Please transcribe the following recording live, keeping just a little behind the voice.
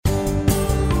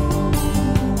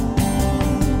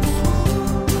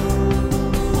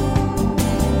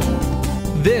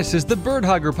This is the Bird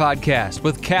Hugger Podcast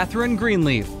with Catherine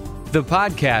Greenleaf, the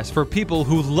podcast for people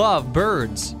who love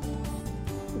birds.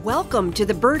 Welcome to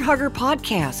the Bird Hugger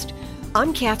Podcast.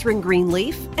 I'm Catherine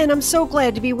Greenleaf, and I'm so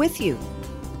glad to be with you.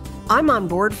 I'm on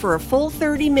board for a full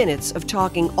 30 minutes of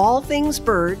talking all things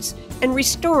birds and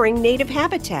restoring native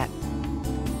habitat.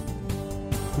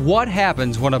 What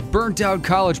happens when a burnt-out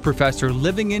college professor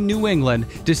living in New England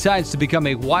decides to become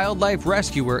a wildlife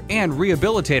rescuer and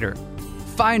rehabilitator?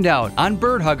 Find out on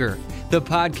Bird Hugger, the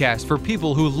podcast for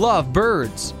people who love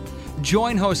birds.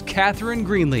 Join host Catherine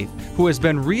Greenleaf, who has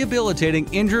been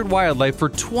rehabilitating injured wildlife for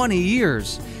 20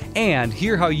 years, and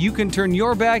hear how you can turn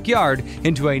your backyard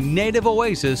into a native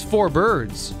oasis for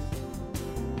birds.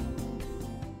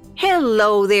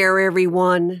 Hello there,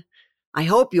 everyone. I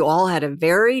hope you all had a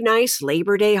very nice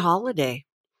Labor Day holiday.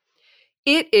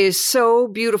 It is so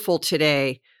beautiful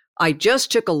today. I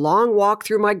just took a long walk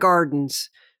through my gardens.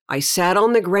 I sat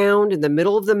on the ground in the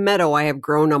middle of the meadow I have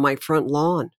grown on my front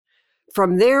lawn.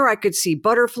 From there, I could see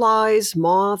butterflies,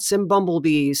 moths, and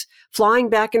bumblebees flying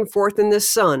back and forth in the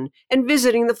sun and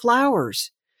visiting the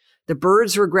flowers. The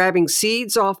birds were grabbing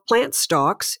seeds off plant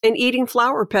stalks and eating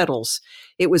flower petals.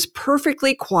 It was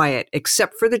perfectly quiet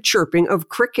except for the chirping of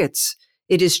crickets.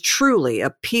 It is truly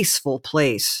a peaceful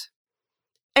place.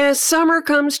 As summer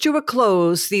comes to a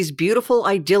close, these beautiful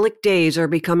idyllic days are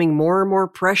becoming more and more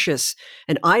precious,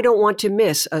 and I don't want to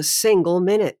miss a single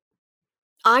minute.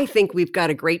 I think we've got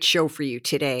a great show for you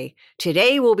today.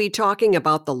 Today we'll be talking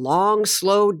about the long,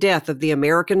 slow death of the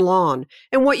American lawn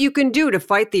and what you can do to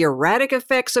fight the erratic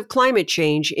effects of climate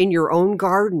change in your own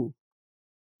garden.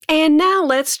 And now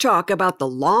let's talk about the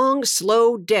long,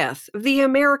 slow death of the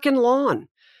American lawn.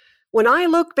 When I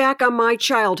look back on my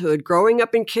childhood growing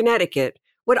up in Connecticut,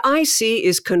 what I see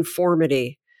is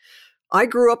conformity. I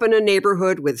grew up in a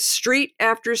neighborhood with street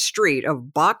after street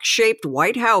of box-shaped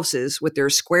white houses with their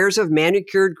squares of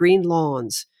manicured green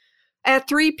lawns. At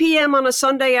 3 p.m. on a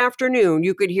Sunday afternoon,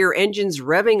 you could hear engines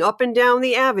revving up and down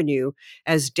the avenue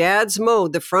as dads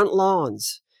mowed the front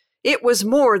lawns. It was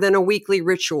more than a weekly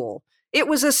ritual. It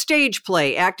was a stage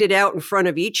play acted out in front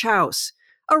of each house,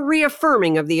 a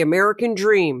reaffirming of the American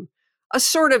dream, a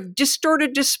sort of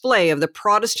distorted display of the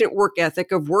Protestant work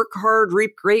ethic of work hard,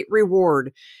 reap great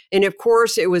reward. And of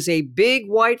course, it was a big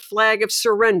white flag of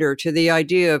surrender to the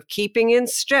idea of keeping in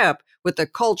step with the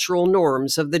cultural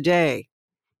norms of the day.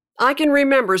 I can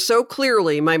remember so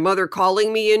clearly my mother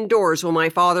calling me indoors when my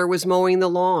father was mowing the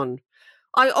lawn.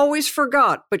 I always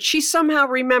forgot, but she somehow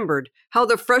remembered how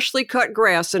the freshly cut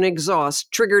grass and exhaust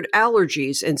triggered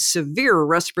allergies and severe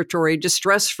respiratory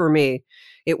distress for me.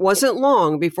 It wasn't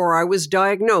long before I was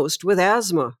diagnosed with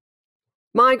asthma.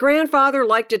 My grandfather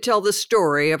liked to tell the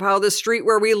story of how the street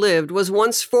where we lived was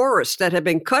once forest that had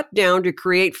been cut down to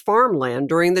create farmland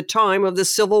during the time of the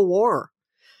Civil War.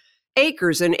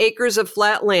 Acres and acres of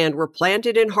flat land were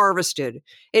planted and harvested.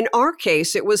 In our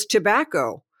case, it was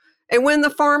tobacco. And when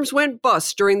the farms went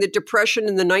bust during the Depression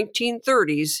in the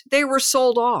 1930s, they were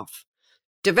sold off.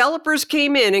 Developers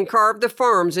came in and carved the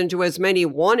farms into as many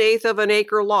 1/8 of an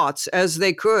acre lots as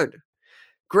they could.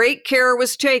 Great care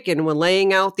was taken when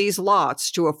laying out these lots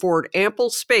to afford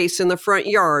ample space in the front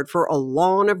yard for a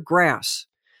lawn of grass.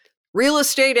 Real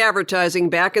estate advertising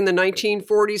back in the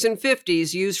 1940s and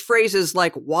 50s used phrases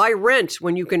like, "Why rent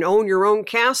when you can own your own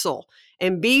castle?"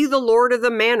 and "Be the lord of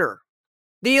the manor."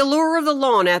 The allure of the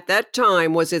lawn at that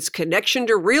time was its connection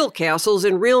to real castles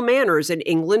and real manors in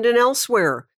England and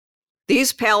elsewhere.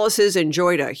 These palaces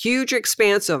enjoyed a huge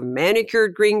expanse of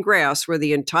manicured green grass where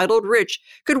the entitled rich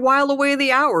could while away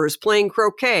the hours playing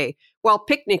croquet while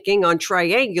picnicking on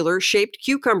triangular-shaped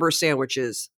cucumber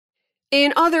sandwiches.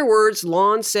 In other words,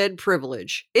 lawn said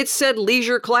privilege. It said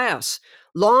leisure class.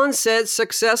 Lawn said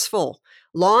successful.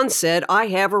 Lawn said, I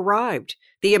have arrived.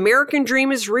 The American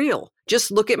dream is real.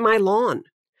 Just look at my lawn.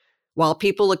 While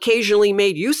people occasionally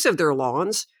made use of their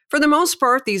lawns, for the most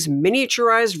part, these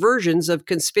miniaturized versions of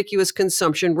conspicuous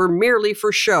consumption were merely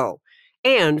for show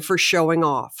and for showing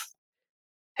off.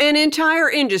 An entire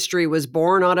industry was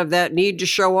born out of that need to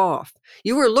show off.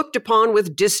 You were looked upon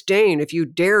with disdain if you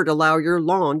dared allow your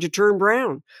lawn to turn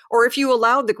brown, or if you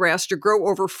allowed the grass to grow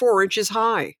over 4 inches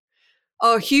high.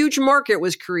 A huge market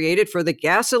was created for the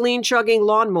gasoline-chugging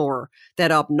lawnmower,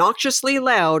 that obnoxiously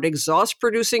loud,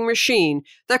 exhaust-producing machine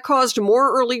that caused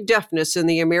more early deafness in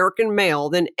the American male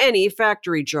than any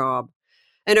factory job.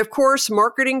 And of course,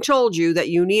 marketing told you that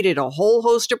you needed a whole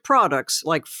host of products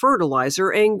like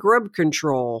fertilizer and grub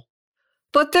control.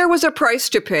 But there was a price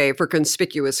to pay for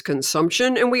conspicuous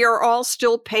consumption, and we are all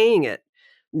still paying it.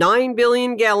 9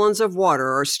 billion gallons of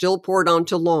water are still poured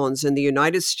onto lawns in the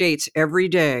United States every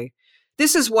day.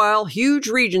 This is while huge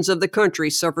regions of the country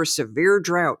suffer severe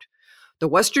drought. The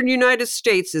western United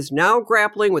States is now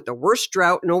grappling with the worst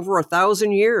drought in over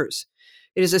 1,000 years.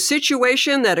 It is a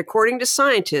situation that, according to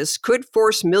scientists, could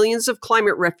force millions of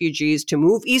climate refugees to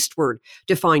move eastward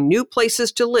to find new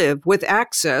places to live with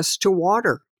access to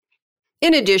water.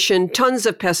 In addition, tons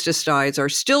of pesticides are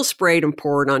still sprayed and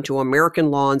poured onto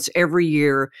American lawns every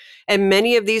year, and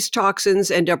many of these toxins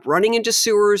end up running into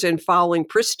sewers and fouling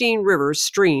pristine rivers,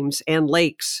 streams, and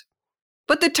lakes.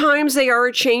 But the times they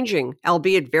are changing,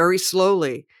 albeit very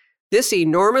slowly. This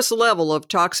enormous level of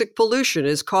toxic pollution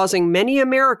is causing many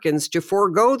Americans to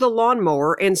forego the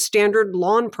lawnmower and standard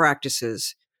lawn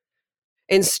practices.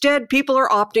 Instead, people are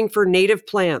opting for native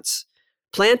plants.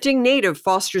 Planting native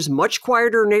fosters much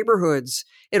quieter neighborhoods.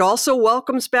 It also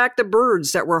welcomes back the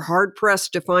birds that were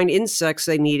hard-pressed to find insects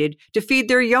they needed to feed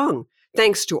their young,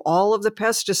 thanks to all of the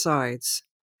pesticides.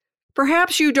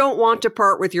 Perhaps you don't want to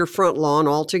part with your front lawn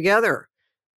altogether.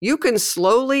 You can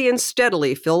slowly and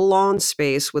steadily fill lawn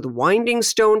space with winding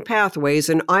stone pathways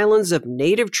and islands of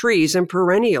native trees and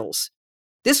perennials.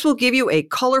 This will give you a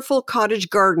colorful cottage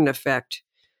garden effect.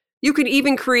 You can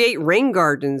even create rain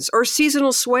gardens or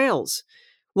seasonal swales.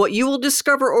 What you will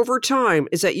discover over time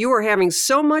is that you are having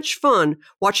so much fun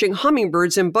watching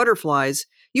hummingbirds and butterflies,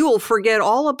 you will forget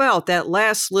all about that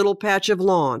last little patch of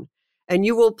lawn, and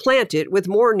you will plant it with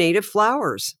more native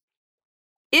flowers.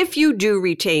 If you do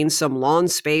retain some lawn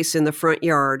space in the front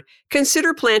yard,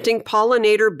 consider planting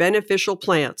pollinator beneficial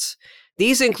plants.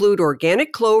 These include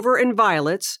organic clover and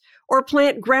violets, or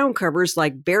plant ground covers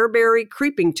like bearberry,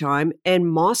 creeping thyme, and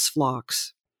moss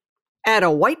phlox. Add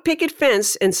a white picket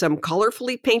fence and some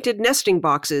colorfully painted nesting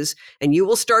boxes, and you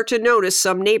will start to notice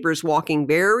some neighbors walking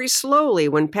very slowly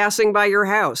when passing by your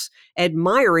house,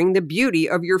 admiring the beauty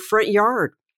of your front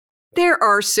yard. There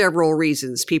are several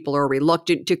reasons people are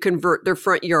reluctant to convert their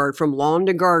front yard from lawn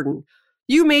to garden.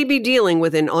 You may be dealing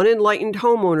with an unenlightened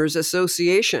homeowners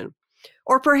association,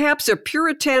 or perhaps a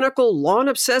puritanical,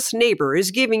 lawn-obsessed neighbor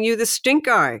is giving you the stink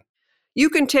eye. You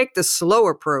can take the slow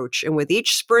approach and with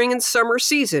each spring and summer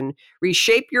season,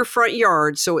 reshape your front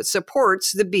yard so it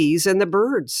supports the bees and the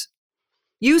birds.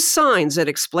 Use signs that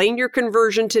explain your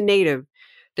conversion to native.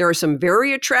 There are some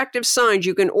very attractive signs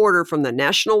you can order from the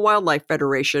National Wildlife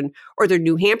Federation or the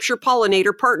New Hampshire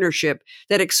Pollinator Partnership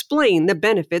that explain the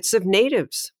benefits of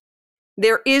natives.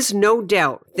 There is no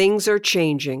doubt things are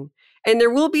changing, and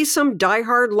there will be some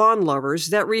die-hard lawn lovers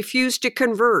that refuse to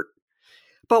convert.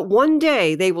 But one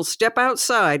day they will step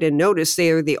outside and notice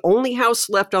they are the only house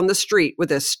left on the street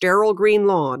with a sterile green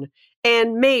lawn,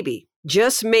 and maybe,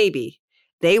 just maybe,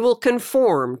 they will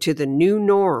conform to the new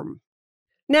norm.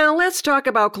 Now let's talk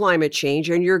about climate change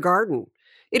and your garden.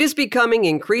 It is becoming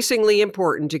increasingly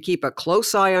important to keep a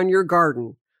close eye on your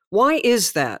garden. Why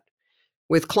is that?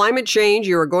 With climate change,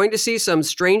 you are going to see some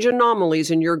strange anomalies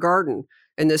in your garden,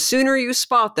 and the sooner you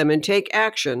spot them and take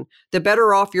action, the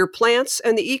better off your plants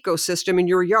and the ecosystem in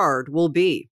your yard will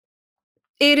be.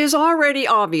 It is already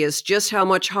obvious just how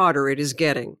much hotter it is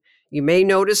getting. You may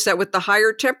notice that with the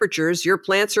higher temperatures, your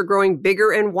plants are growing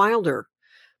bigger and wilder.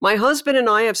 My husband and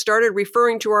I have started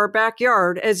referring to our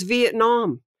backyard as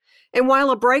Vietnam. And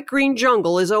while a bright green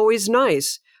jungle is always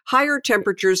nice, higher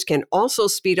temperatures can also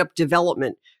speed up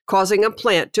development, causing a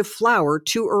plant to flower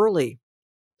too early.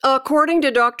 According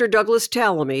to Dr. Douglas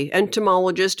Tallamy,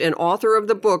 entomologist and author of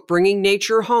the book Bringing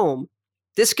Nature Home,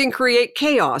 this can create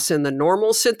chaos in the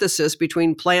normal synthesis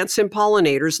between plants and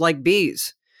pollinators like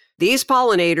bees. These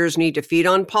pollinators need to feed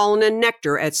on pollen and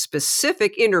nectar at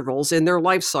specific intervals in their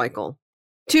life cycle.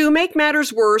 To make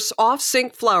matters worse,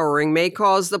 off-sync flowering may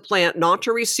cause the plant not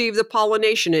to receive the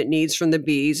pollination it needs from the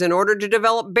bees in order to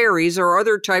develop berries or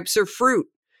other types of fruit.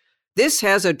 This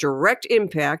has a direct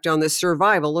impact on the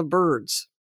survival of birds.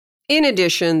 In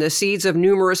addition, the seeds of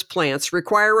numerous plants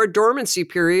require a dormancy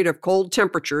period of cold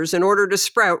temperatures in order to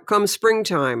sprout come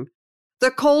springtime.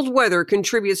 The cold weather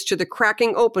contributes to the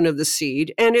cracking open of the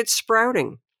seed and its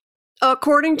sprouting.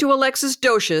 According to Alexis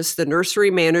Docius, the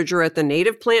nursery manager at the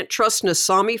Native Plant Trust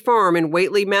Nasami Farm in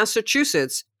Whately,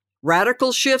 Massachusetts,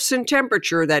 radical shifts in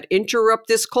temperature that interrupt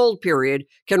this cold period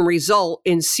can result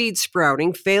in seed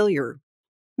sprouting failure.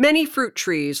 Many fruit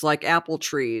trees, like apple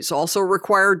trees, also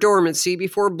require dormancy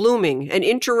before blooming, and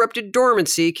interrupted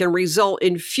dormancy can result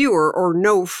in fewer or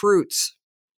no fruits.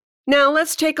 Now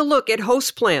let's take a look at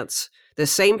host plants. The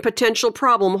same potential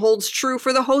problem holds true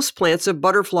for the host plants of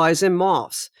butterflies and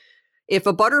moths. If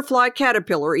a butterfly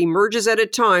caterpillar emerges at a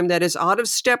time that is out of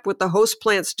step with the host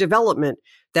plant's development,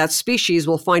 that species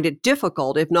will find it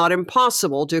difficult, if not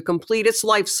impossible, to complete its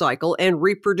life cycle and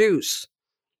reproduce.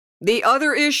 The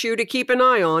other issue to keep an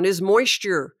eye on is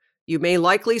moisture. You may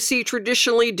likely see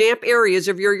traditionally damp areas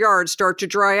of your yard start to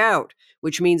dry out,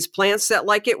 which means plants that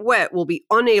like it wet will be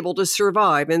unable to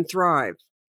survive and thrive.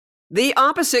 The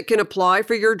opposite can apply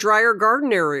for your drier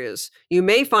garden areas. You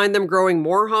may find them growing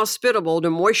more hospitable to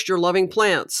moisture-loving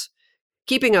plants.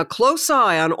 Keeping a close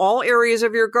eye on all areas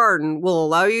of your garden will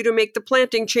allow you to make the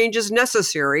planting changes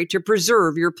necessary to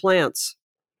preserve your plants.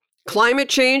 Climate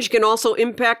change can also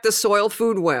impact the soil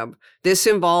food web. This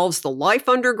involves the life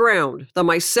underground, the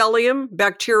mycelium,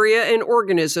 bacteria, and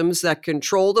organisms that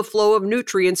control the flow of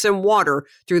nutrients and water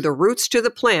through the roots to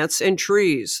the plants and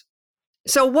trees.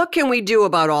 So what can we do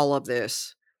about all of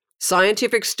this?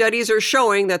 Scientific studies are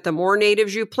showing that the more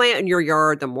natives you plant in your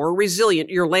yard, the more resilient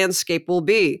your landscape will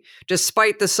be,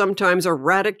 despite the sometimes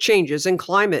erratic changes in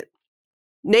climate.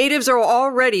 Natives are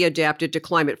already adapted to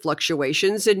climate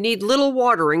fluctuations and need little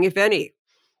watering, if any.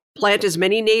 Plant as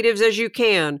many natives as you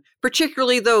can,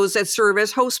 particularly those that serve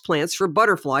as host plants for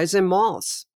butterflies and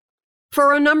moths.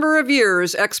 For a number of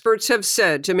years, experts have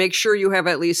said to make sure you have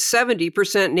at least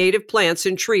 70% native plants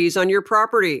and trees on your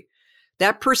property.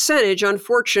 That percentage,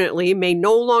 unfortunately, may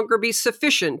no longer be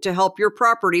sufficient to help your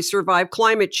property survive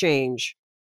climate change.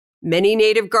 Many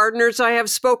native gardeners I have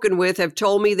spoken with have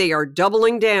told me they are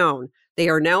doubling down. They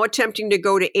are now attempting to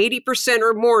go to 80%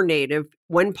 or more native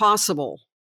when possible.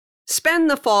 Spend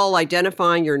the fall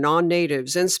identifying your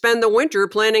non-natives and spend the winter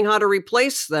planning how to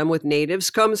replace them with natives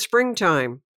come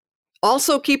springtime.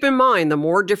 Also keep in mind the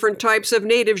more different types of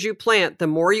natives you plant, the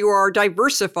more you are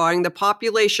diversifying the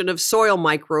population of soil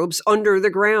microbes under the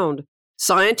ground.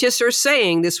 Scientists are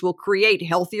saying this will create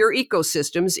healthier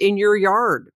ecosystems in your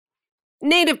yard.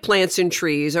 Native plants and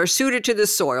trees are suited to the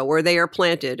soil where they are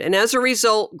planted and as a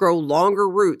result grow longer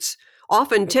roots,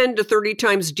 often 10 to 30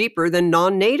 times deeper than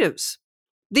non-natives.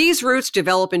 These roots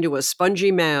develop into a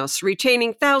spongy mass,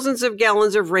 retaining thousands of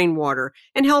gallons of rainwater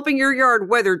and helping your yard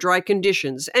weather dry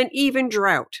conditions and even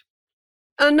drought.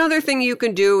 Another thing you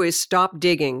can do is stop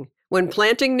digging. When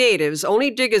planting natives, only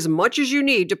dig as much as you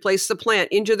need to place the plant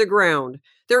into the ground.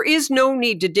 There is no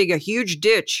need to dig a huge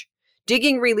ditch.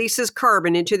 Digging releases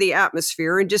carbon into the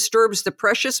atmosphere and disturbs the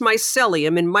precious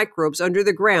mycelium and microbes under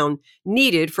the ground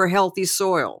needed for healthy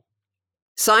soil.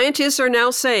 Scientists are now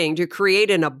saying to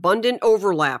create an abundant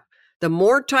overlap. The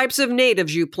more types of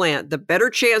natives you plant, the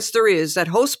better chance there is that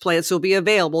host plants will be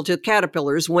available to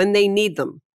caterpillars when they need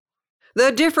them.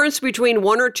 The difference between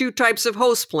 1 or 2 types of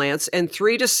host plants and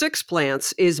 3 to 6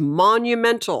 plants is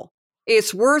monumental.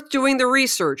 It's worth doing the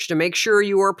research to make sure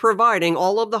you are providing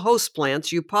all of the host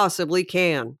plants you possibly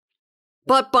can.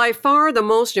 But by far the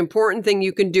most important thing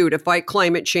you can do to fight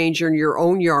climate change in your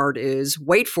own yard is,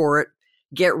 wait for it,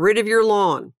 get rid of your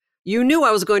lawn. You knew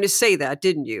I was going to say that,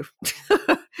 didn't you?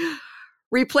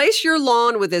 Replace your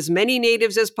lawn with as many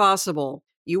natives as possible.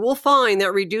 You will find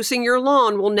that reducing your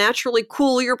lawn will naturally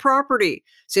cool your property,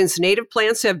 since native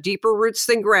plants have deeper roots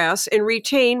than grass and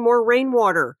retain more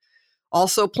rainwater.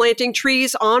 Also, planting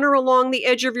trees on or along the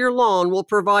edge of your lawn will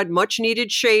provide much-needed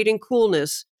shade and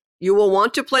coolness. You will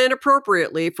want to plant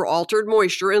appropriately for altered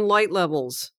moisture and light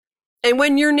levels. And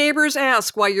when your neighbors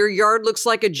ask why your yard looks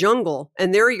like a jungle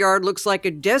and their yard looks like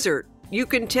a desert, you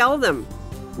can tell them,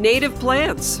 native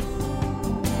plants.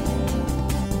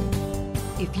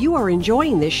 If you are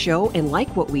enjoying this show and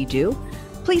like what we do,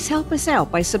 please help us out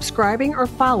by subscribing or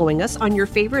following us on your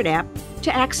favorite app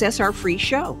to access our free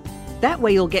show. That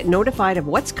way you'll get notified of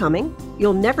what's coming,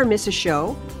 you'll never miss a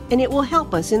show, and it will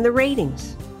help us in the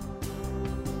ratings.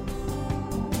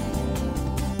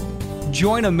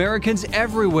 Join Americans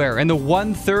everywhere in the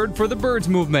 1/3 for the Birds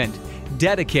movement.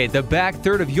 Dedicate the back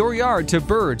third of your yard to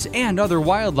birds and other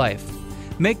wildlife.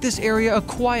 Make this area a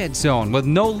quiet zone with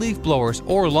no leaf blowers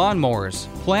or lawnmowers.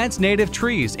 Plant native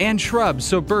trees and shrubs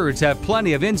so birds have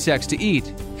plenty of insects to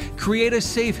eat. Create a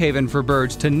safe haven for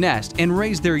birds to nest and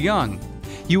raise their young.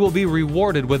 You will be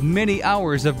rewarded with many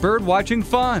hours of bird watching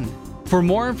fun. For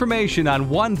more information on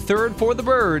 1/3 for the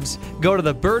Birds, go to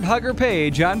the Bird Hugger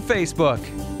page on Facebook.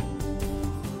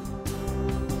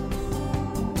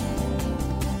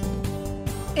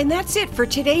 And that's it for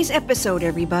today's episode,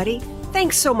 everybody.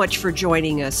 Thanks so much for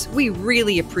joining us. We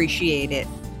really appreciate it.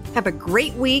 Have a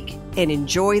great week and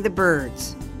enjoy the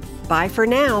birds. Bye for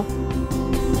now.